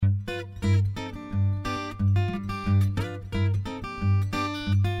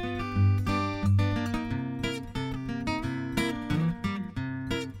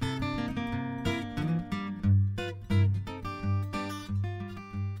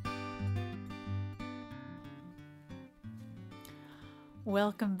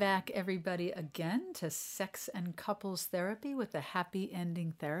Welcome back, everybody, again to Sex and Couples Therapy with the Happy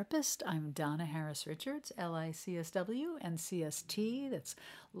Ending Therapist. I'm Donna Harris Richards, LICSW and CST, that's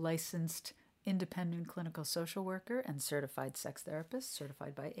licensed independent clinical social worker and certified sex therapist,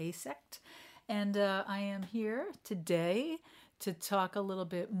 certified by ASECT. And I am here today to talk a little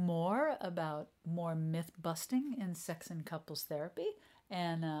bit more about more myth busting in sex and couples therapy.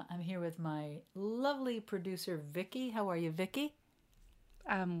 And I'm here with my lovely producer, Vicky. How are you, Vicky?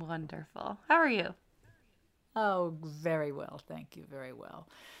 I'm wonderful. How are you? Oh, very well. Thank you. Very well.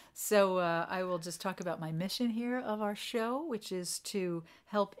 So, I will just talk about my mission here of our show, which is to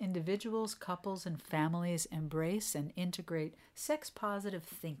help individuals, couples, and families embrace and integrate sex positive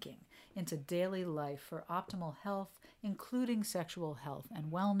thinking into daily life for optimal health, including sexual health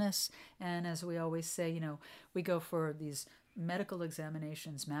and wellness. And as we always say, we go for these medical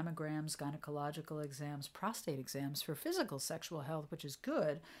examinations, mammograms, gynecological exams, prostate exams for physical sexual health, which is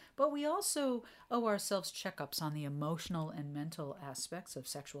good. But we also owe ourselves checkups on the emotional and mental aspects of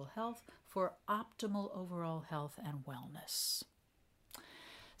sexual health for optimal overall health and wellness.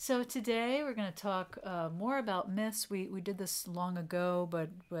 So today we're going to talk more about myths. We did this long ago, but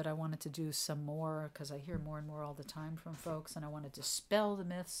I wanted to do some more because I hear more and more all the time from folks, and I want to dispel the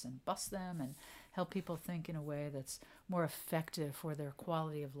myths and bust them and help people think in a way that's more effective for their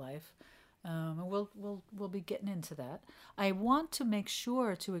quality of life. And we'll be getting into that. I want to make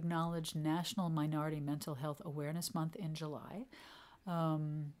sure to acknowledge National Minority Mental Health Awareness Month in July.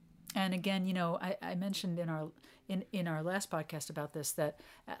 And again, I mentioned in our last podcast about this that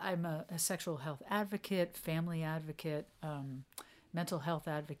I'm a sexual health advocate, family advocate, mental health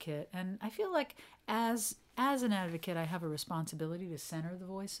advocate, and I feel like as an advocate, I have a responsibility to center the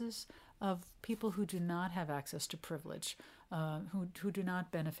voices of people who do not have access to privilege, who do not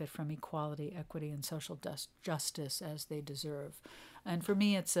benefit from equality, equity, and social justice as they deserve. And for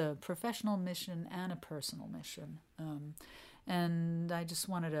me, it's a professional mission and a personal mission. And I just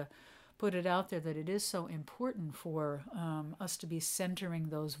wanted to put it out there that it is so important for us to be centering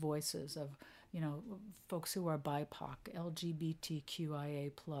those voices of, folks who are BIPOC,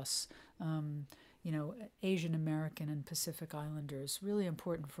 LGBTQIA plus, Asian American and Pacific Islanders. Really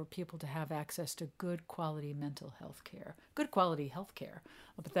important for people to have access to good quality mental health care, good quality health care,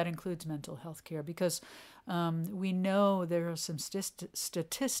 but that includes mental health care because we know there are some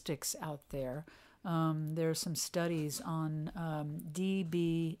statistics out there. There are some studies on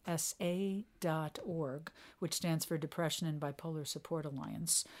dbsa.org, which stands for Depression and Bipolar Support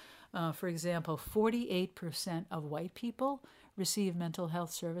Alliance. For example, 48% of white people receive mental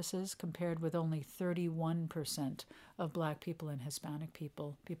health services compared with only 31% of black people and Hispanic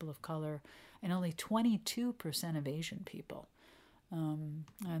people, people of color, and only 22% of Asian people. And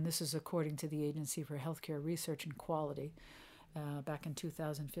this is according to the Agency for Healthcare Research and Quality. Back in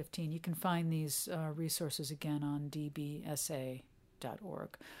 2015. You can find these resources again on dbsa.org.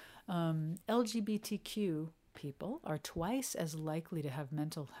 LGBTQ people are twice as likely to have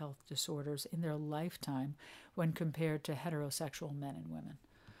mental health disorders in their lifetime when compared to heterosexual men and women.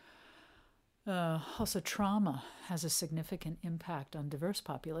 Also, trauma has a significant impact on diverse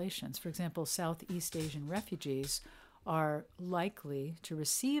populations. For example, Southeast Asian refugees are likely to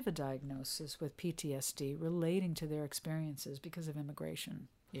receive a diagnosis with PTSD relating to their experiences because of immigration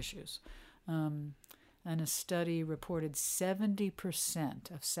issues. And a study reported 70%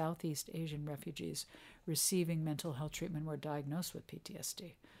 of Southeast Asian refugees receiving mental health treatment were diagnosed with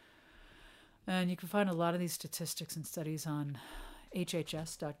PTSD. And you can find a lot of these statistics and studies on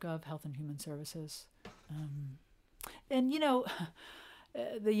hhs.gov, Health and Human Services. And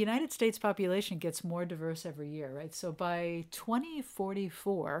the United States population gets more diverse every year, right? So by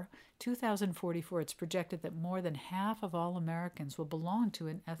 2044, it's projected that more than half of all Americans will belong to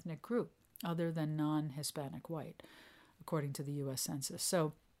an ethnic group other than non-Hispanic white, according to the U.S. Census.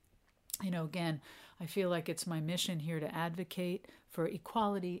 So, again, I feel like it's my mission here to advocate for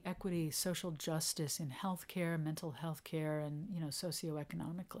equality, equity, social justice in healthcare, mental health care, and,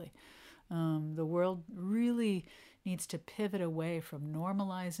 socioeconomically. The world really needs to pivot away from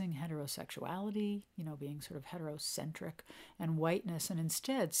normalizing heterosexuality, being sort of heterocentric, and whiteness, and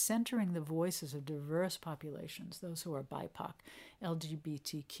instead centering the voices of diverse populations, those who are BIPOC,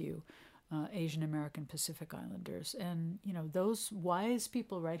 LGBTQ, Asian American, Pacific Islanders, and those wise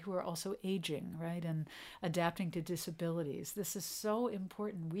people, right, who are also aging, right, and adapting to disabilities. This is so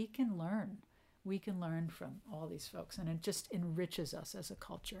important. We can learn from all these folks, and it just enriches us as a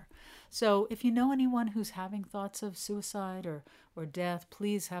culture. So if you know anyone who's having thoughts of suicide or death,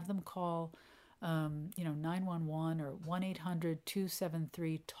 please have them call 911 or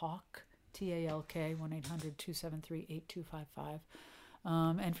 1-800-273-TALK, TALK, 1-800-273-8255.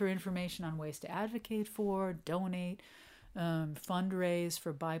 And for information on ways to advocate for, donate, fundraise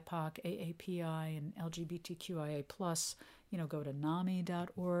for BIPOC, AAPI, and LGBTQIA+, go to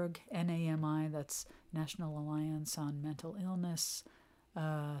NAMI.org, NAMI, that's National Alliance on Mental Illness.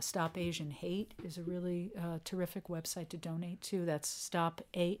 Stop Asian Hate is a really terrific website to donate to. That's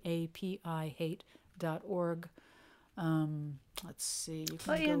stopaapihate.org. Let's see, you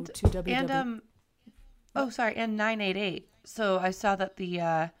can go to www. And 988. So I saw that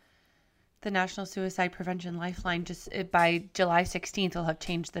the National Suicide Prevention Lifeline by July 16th will have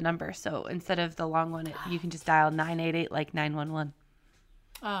changed the number. So instead of the long one, you can just dial 988 like 911.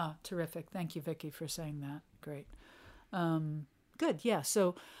 Ah, terrific. Thank you, Vicki, for saying that. Great. Good. Yeah.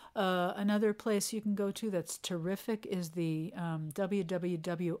 So another place you can go to that's terrific is the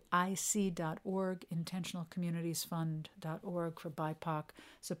www.ic.org, intentionalcommunitiesfund.org for BIPOC,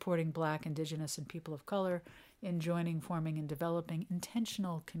 supporting Black, Indigenous, and people of color in joining, forming, and developing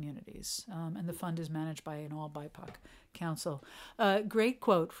intentional communities. And the fund is managed by an all-BIPOC council. Great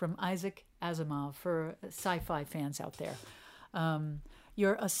quote from Isaac Asimov for sci-fi fans out there.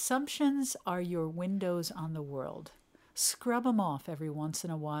 Your assumptions are your windows on the world. Scrub them off every once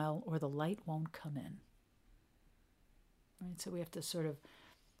in a while or the light won't come in. Right? So we have to sort of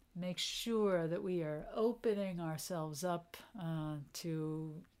make sure that we are opening ourselves up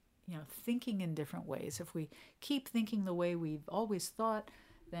to thinking in different ways. If we keep thinking the way we've always thought,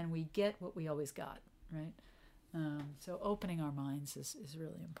 then we get what we always got, right? So opening our minds is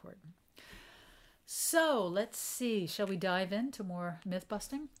really important. So let's see. Shall we dive into more myth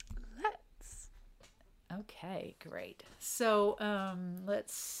busting? Okay, great. So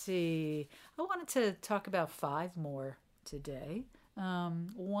let's see. I wanted to talk about 5 more today.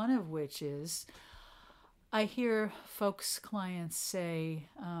 One of which is I hear clients say,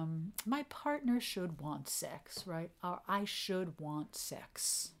 my partner should want sex, right? Or I should want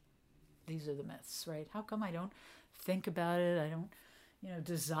sex. These are the myths, right? How come I don't think about it? I don't,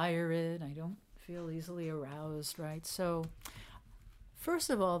 desire it. I don't feel easily aroused, right? So first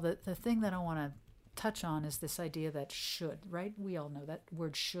of all, the thing that I want to touch on is this idea that should, right? We all know that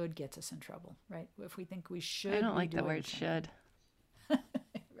word should gets us in trouble, right? If we think we should. I don't like the word should. Right.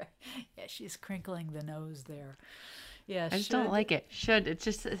 Yeah, she's crinkling the nose there. Yeah, I just don't like it. Should. It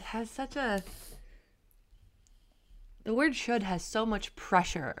has such a... The word should has so much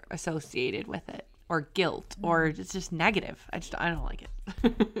pressure associated with it, or guilt, or it's just negative. I don't like it.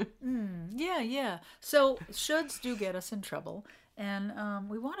 Yeah. So shoulds do get us in trouble. And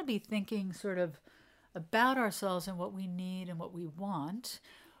we want to be thinking sort of about ourselves and what we need and what we want.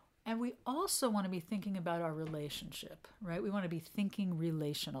 And we also want to be thinking about our relationship, right? We want to be thinking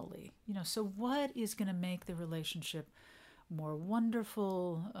relationally. So what is going to make the relationship more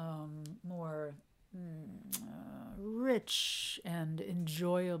wonderful, more rich and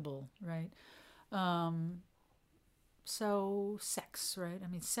enjoyable, right? So sex, right? I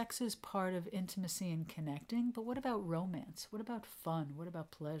mean, sex is part of intimacy and connecting, but what about romance? What about fun? What about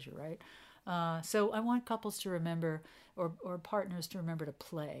pleasure, right? So I want couples to remember, or partners to remember to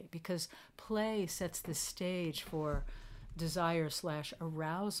play, because play sets the stage for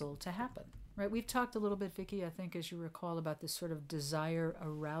desire/arousal to happen, right? We've talked a little bit, Vicki, I think, as you recall, about this sort of desire,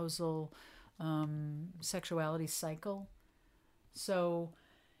 arousal, sexuality cycle. So,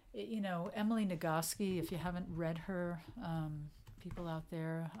 Emily Nagoski, if you haven't read her, people out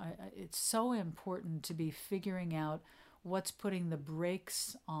there, it's so important to be figuring out what's putting the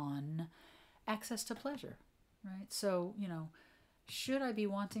brakes on access to pleasure, right? So, should I be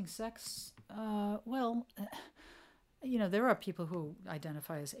wanting sex? Well, there are people who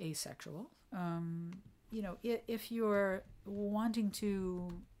identify as asexual. If you're wanting to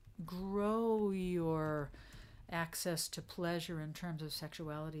grow your access to pleasure in terms of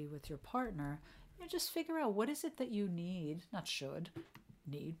sexuality with your partner, just figure out what is it that you need, not should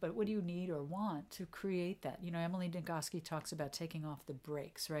need, but what do you need or want to create that? Emily Nagoski talks about taking off the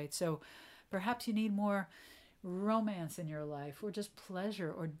brakes, right? So perhaps you need more romance in your life, or just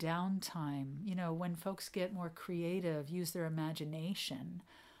pleasure or downtime. When folks get more creative, use their imagination,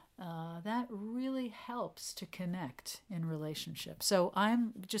 that really helps to connect in relationships. So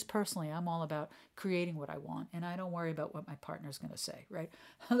I'm all about creating what I want, and I don't worry about what my partner's going to say, right?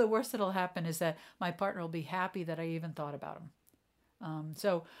 The worst that'll happen is that my partner will be happy that I even thought about him.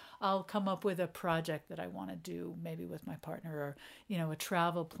 So I'll come up with a project that I want to do, maybe with my partner, or a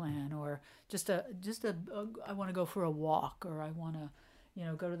travel plan, or I want to go for a walk, or I want to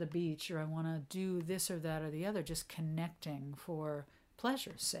go to the beach, or I want to do this or that or the other, just connecting for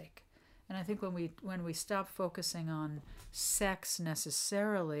pleasure's sake. And I think when we stop focusing on sex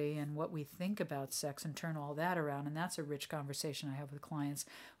necessarily and what we think about sex and turn all that around, and that's a rich conversation I have with clients,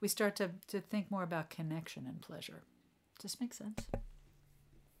 we start to think more about connection and pleasure. Does this make sense?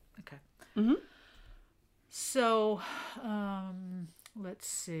 Okay. Mm-hmm. So let's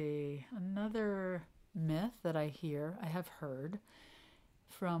see. Another myth that I have heard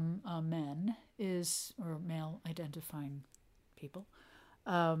from men is, or male identifying people,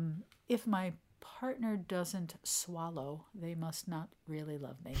 if my partner doesn't swallow, they must not really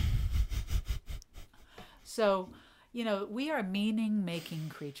love me. So, we are meaning-making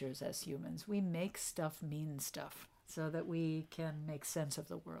creatures as humans. We make stuff mean stuff so that we can make sense of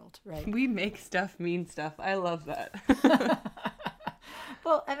the world, right? We make stuff mean stuff. I love that.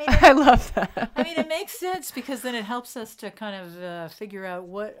 Well, I mean, I love that. I mean, it makes sense because then it helps us to kind of figure out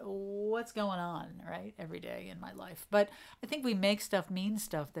what's going on, right, every day in my life. But I think we make stuff mean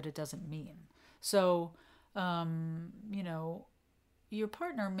stuff that it doesn't mean. So, your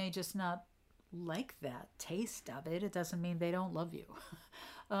partner may just not like that taste of it. It doesn't mean they don't love you.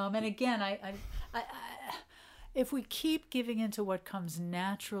 And again, if we keep giving into what comes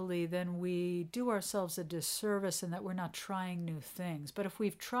naturally, then we do ourselves a disservice in that we're not trying new things. But if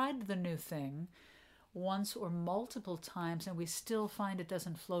we've tried the new thing once or multiple times and we still find it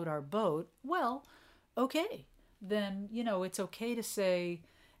doesn't float our boat, well, okay. Then, it's okay to say,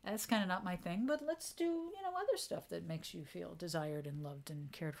 that's kind of not my thing, but let's do, other stuff that makes you feel desired and loved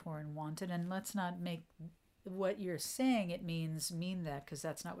and cared for and wanted. And let's not make what you're saying it mean that, because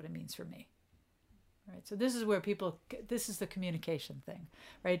that's not what it means for me. Right. So this is where this is the communication thing,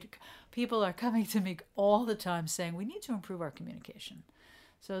 right? People are coming to me all the time saying, we need to improve our communication.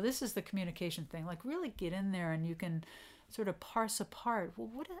 So this is the communication thing. Like, really get in there and you can sort of parse apart,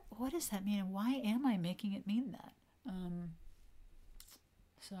 well, what does that mean? And why am I making it mean that?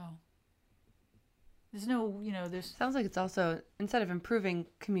 So there's no, there's... Sounds like it's also, instead of improving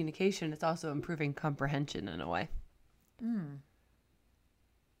communication, it's also improving comprehension in a way.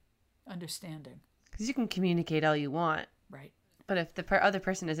 Understanding. Because you can communicate all you want. Right. But if the other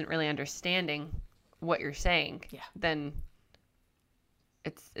person isn't really understanding what you're saying, then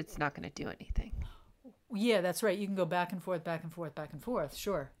it's not going to do anything. Yeah, that's right. You can go back and forth, back and forth, back and forth.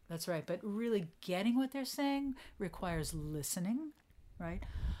 Sure, that's right. But really getting what they're saying requires listening, right?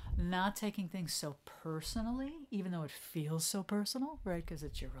 Not taking things so personally, even though it feels so personal, right? Because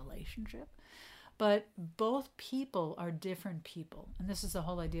it's your relationship. But both people are different people. And this is the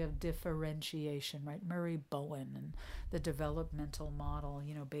whole idea of differentiation, right? Murray Bowen and the developmental model,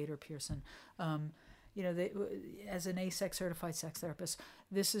 Bader Pearson. As an ASEX certified sex therapist,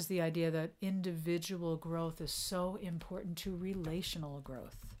 this is the idea that individual growth is so important to relational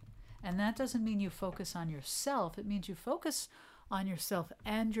growth. And that doesn't mean you focus on yourself. It means you focus on yourself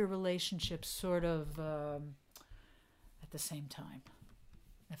and your relationship sort of at the same time,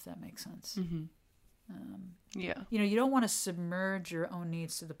 if that makes sense. Mm-hmm. Yeah. You don't want to submerge your own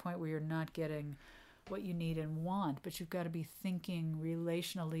needs to the point where you're not getting what you need and want, but you've got to be thinking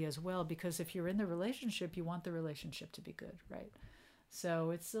relationally as well, because if you're in the relationship, you want the relationship to be good, right?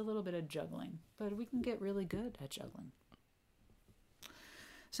 So it's a little bit of juggling, but we can get really good at juggling.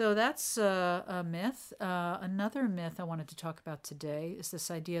 So that's a myth. Another myth I wanted to talk about today is this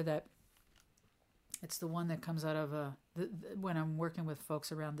idea that it's the one that comes out of when I'm working with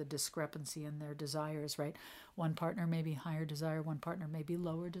folks around the discrepancy in their desires, right? One partner may be higher desire, one partner may be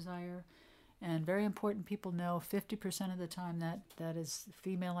lower desire. And very important, people know 50% of the time that is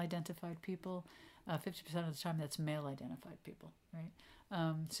female-identified people, 50% of the time that's male-identified people, right?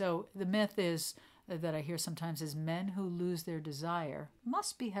 So the myth is that I hear sometimes is men who lose their desire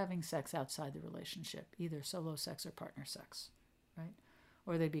must be having sex outside the relationship, either solo sex or partner sex, right?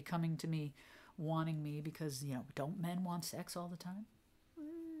 Or they'd be coming to me wanting me because, don't men want sex all the time?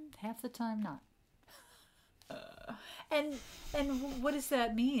 Half the time, not. And what does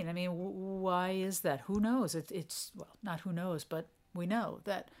that mean? I mean, why is that? Who knows? It's well, not who knows, but we know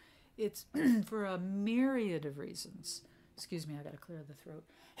that it's for a myriad of reasons. Excuse me, I got to clear the throat.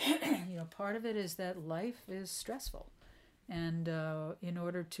 Part of it is that life is stressful. And in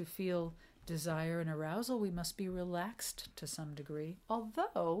order to feel desire and arousal, we must be relaxed to some degree.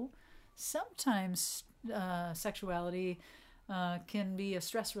 Although sometimes sexuality can be a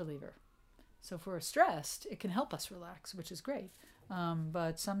stress reliever. So if we're stressed, it can help us relax, which is great.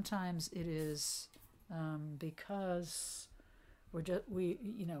 But sometimes it is because we're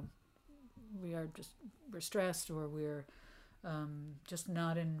stressed, or we're just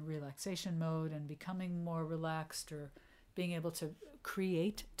not in relaxation mode, and becoming more relaxed, or being able to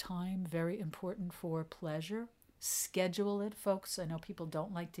create time, very important for pleasure, Schedule it, folks. I know people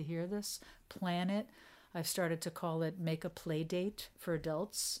don't like to hear this. Plan it. I've started to call it make a play date for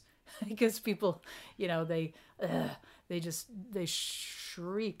adults because people, they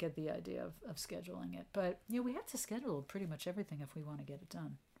shriek at the idea of scheduling it. But we have to schedule pretty much everything if we want to get it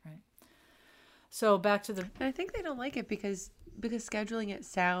done, right? So back to the. And I think they don't like it because scheduling it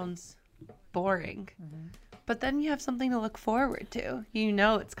sounds boring. Mm-hmm. But then you have something to look forward to.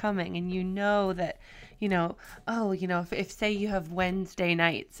 It's coming, and that, if say you have Wednesday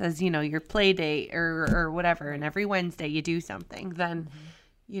nights as, your play date or whatever, and every Wednesday you do something, then,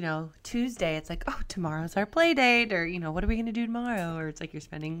 Tuesday it's like, oh, tomorrow's our play date, or, what are we going to do tomorrow? Or it's like you're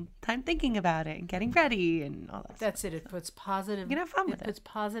spending time thinking about it and getting ready and all that That's stuff. it. It puts positive. You can have fun with it. It puts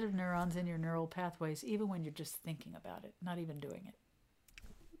positive neurons in your neural pathways, even when you're just thinking about it, not even doing it.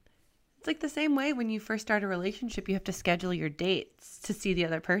 It's like the same way when you first start a relationship, you have to schedule your dates to see the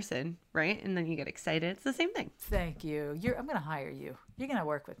other person, right? And then you get excited. It's the same thing. Thank you. I'm going to hire you. You're going to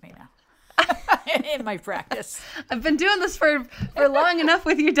work with me now in my practice. I've been doing this for long enough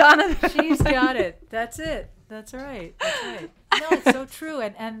with you, Donna. She's got it. That's it. That's right. That's right. No, it's so true.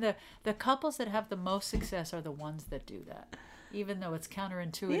 And the couples that have the most success are the ones that do that, even though it's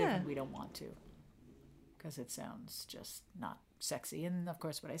counterintuitive and we don't want to, because it sounds just not sexy. And of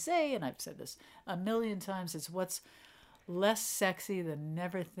course what I say, and I've said this a million times, is what's less sexy than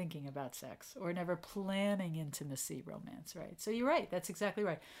never thinking about sex or never planning intimacy, romance, right? So you're right. That's exactly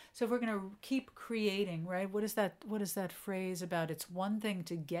right. So if we're going to keep creating, right, what is that phrase about? It's one thing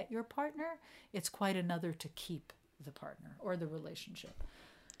to get your partner. It's quite another to keep the partner or the relationship.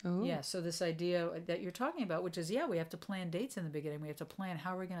 Ooh. Yeah, so this idea that you're talking about, which is, we have to plan dates in the beginning. We have to plan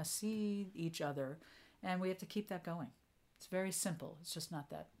how we're going to see each other, and we have to keep that going. It's very simple. It's just not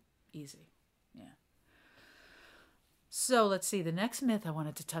that easy. Yeah. So let's see. The next myth I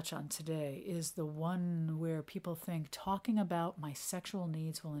wanted to touch on today is the one where people think talking about my sexual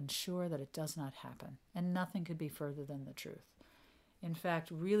needs will ensure that it does not happen. And nothing could be further than the truth. In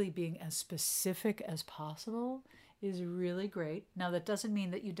fact, really being as specific as possible is really great. Now, that doesn't mean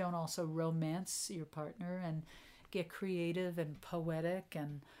that you don't also romance your partner and get creative and poetic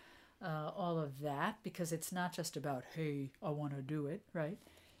and all of that, because it's not just about, hey, I want to do it, right?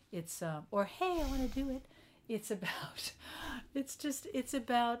 It's or hey, I want to do it. It's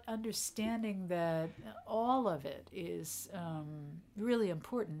about understanding that all of it is really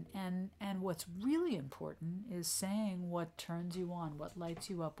important, and what's really important is saying what turns you on, what lights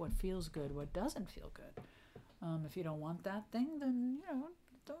you up, what feels good, what doesn't feel good. If you don't want that thing, then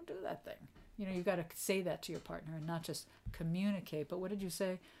don't do that thing. You've got to say that to your partner and not just communicate. But what did you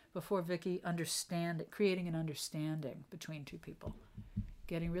say before, Vicki? Understand it, creating an understanding between two people,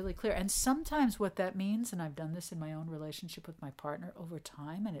 getting really clear. And sometimes what that means, and I've done this in my own relationship with my partner over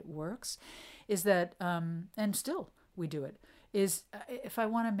time, and it works, is that, and still we do it, is if I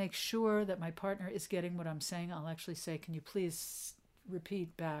want to make sure that my partner is getting what I'm saying, I'll actually say, can you please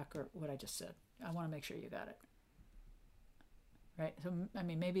repeat back or what I just said? I want to make sure you got it. Right? So, I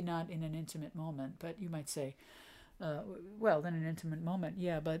mean, maybe not in an intimate moment, but you might say, well, in an intimate moment,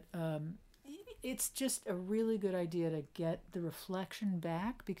 yeah, but it's just a really good idea to get the reflection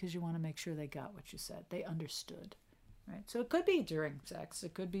back, because you want to make sure they got what you said. They understood, right? So it could be during sex.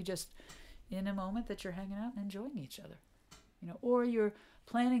 It could be just in a moment that you're hanging out and enjoying each other, or you're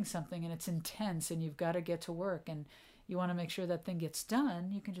planning something and it's intense and you've got to get to work and you want to make sure that thing gets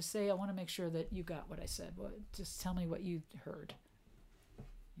done. You can just say, I want to make sure that you got what I said. Well, just tell me what you heard.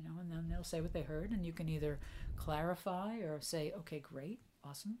 And then they'll say what they heard, and you can either clarify or say, okay, great,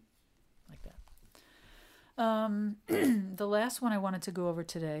 awesome, like that. The last one I wanted to go over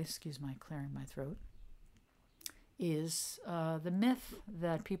today, excuse my clearing my throat, is the myth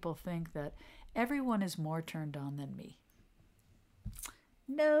that people think that everyone is more turned on than me.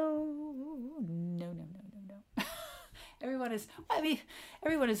 No. Everyone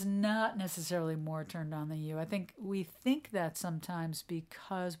is not necessarily more turned on than you. I think we think that sometimes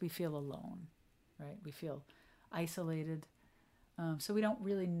because we feel alone, right? We feel isolated. So we don't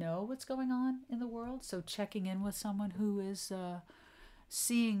really know what's going on in the world. So checking in with someone who is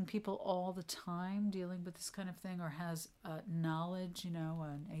seeing people all the time dealing with this kind of thing, or has knowledge,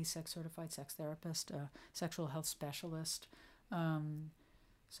 an ASEX certified sex therapist, a sexual health specialist,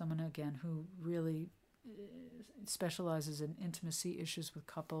 someone, again, who really specializes in intimacy issues with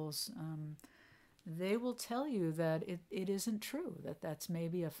couples, they will tell you that it isn't true, that that's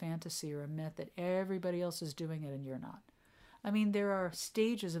maybe a fantasy or a myth, that everybody else is doing it and you're not. I mean, there are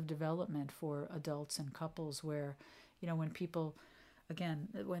stages of development for adults and couples where, when people, again,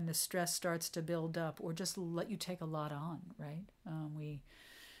 when the stress starts to build up, or just let you take a lot on, right? We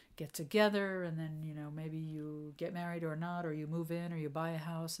get together, and then, maybe you get married or not, or you move in, or you buy a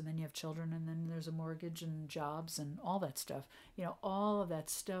house, and then you have children, and then there's a mortgage and jobs and all that stuff. All of that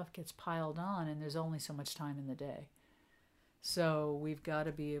stuff gets piled on, and there's only so much time in the day. So we've got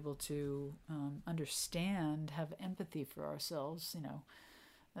to be able to understand, have empathy for ourselves,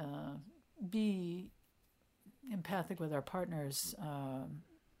 be empathic with our partners,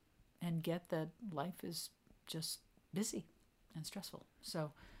 and get that life is just busy and stressful.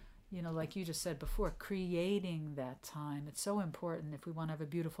 So, like you just said before, creating that time, it's so important. If we want to have a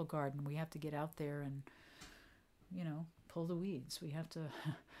beautiful garden, we have to get out there and, pull the weeds. We have to,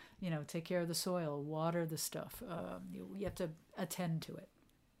 take care of the soil, water the stuff. You have to attend to it.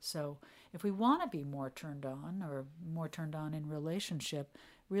 So if we want to be more turned on, or more turned on in relationship,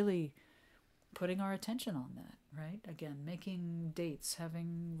 really putting our attention on that, right? Again, making dates,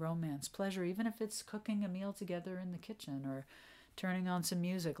 having romance, pleasure, even if it's cooking a meal together in the kitchen, or turning on some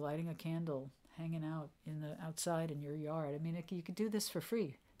music, lighting a candle, hanging out outside in your yard. I mean, you could do this for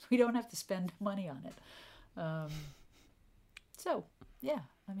free. We don't have to spend money on it. So, yeah,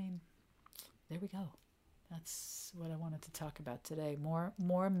 I mean, there we go. That's what I wanted to talk about today.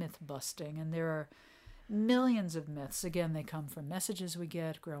 More myth busting, and there are millions of myths. Again, they come from messages we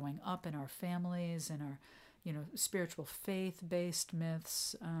get growing up in our families, and our, spiritual faith-based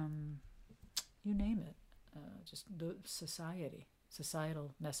myths. You name it. Just the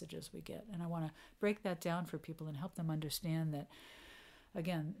societal messages we get. And I want to break that down for people and help them understand that,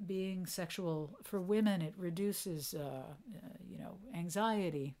 again, being sexual for women, it reduces,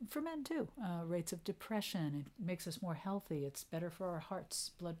 anxiety. For men too, rates of depression. It makes us more healthy. It's better for our hearts,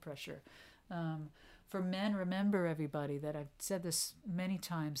 blood pressure. For men, remember, everybody, that I've said this many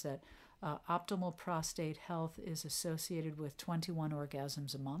times, that optimal prostate health is associated with 21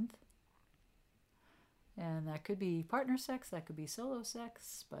 orgasms a month. And that could be partner sex, that could be solo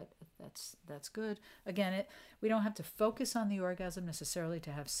sex, but that's good. Again, we don't have to focus on the orgasm necessarily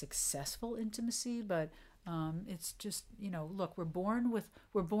to have successful intimacy, but it's just, look, we're born with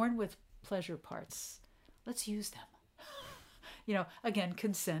pleasure parts. Let's use them. Again,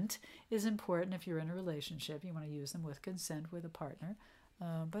 consent is important. If you're in a relationship, you want to use them with consent with a partner.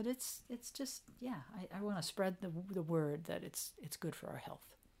 But it's just, I want to spread the word that it's good for our health.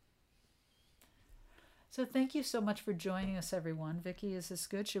 So thank you so much for joining us, everyone. Vicki, is this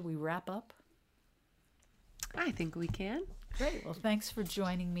good? Should we wrap up? I think we can. Great. Well, thanks for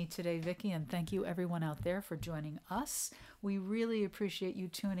joining me today, Vicki, and thank you everyone out there for joining us. We really appreciate you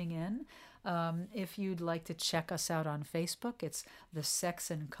tuning in. If you'd like to check us out on Facebook, it's The Sex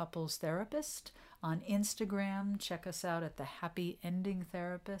and Couples Therapist. On Instagram, check us out at The Happy Ending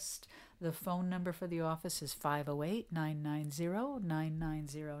Therapist. The phone number for the office is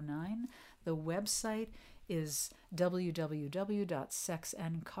 508-990-9909. The website is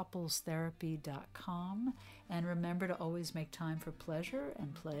www.sexandcouplestherapy.com. And remember to always make time for pleasure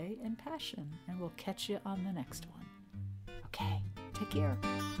and play and passion. And we'll catch you on the next one. Okay, take care.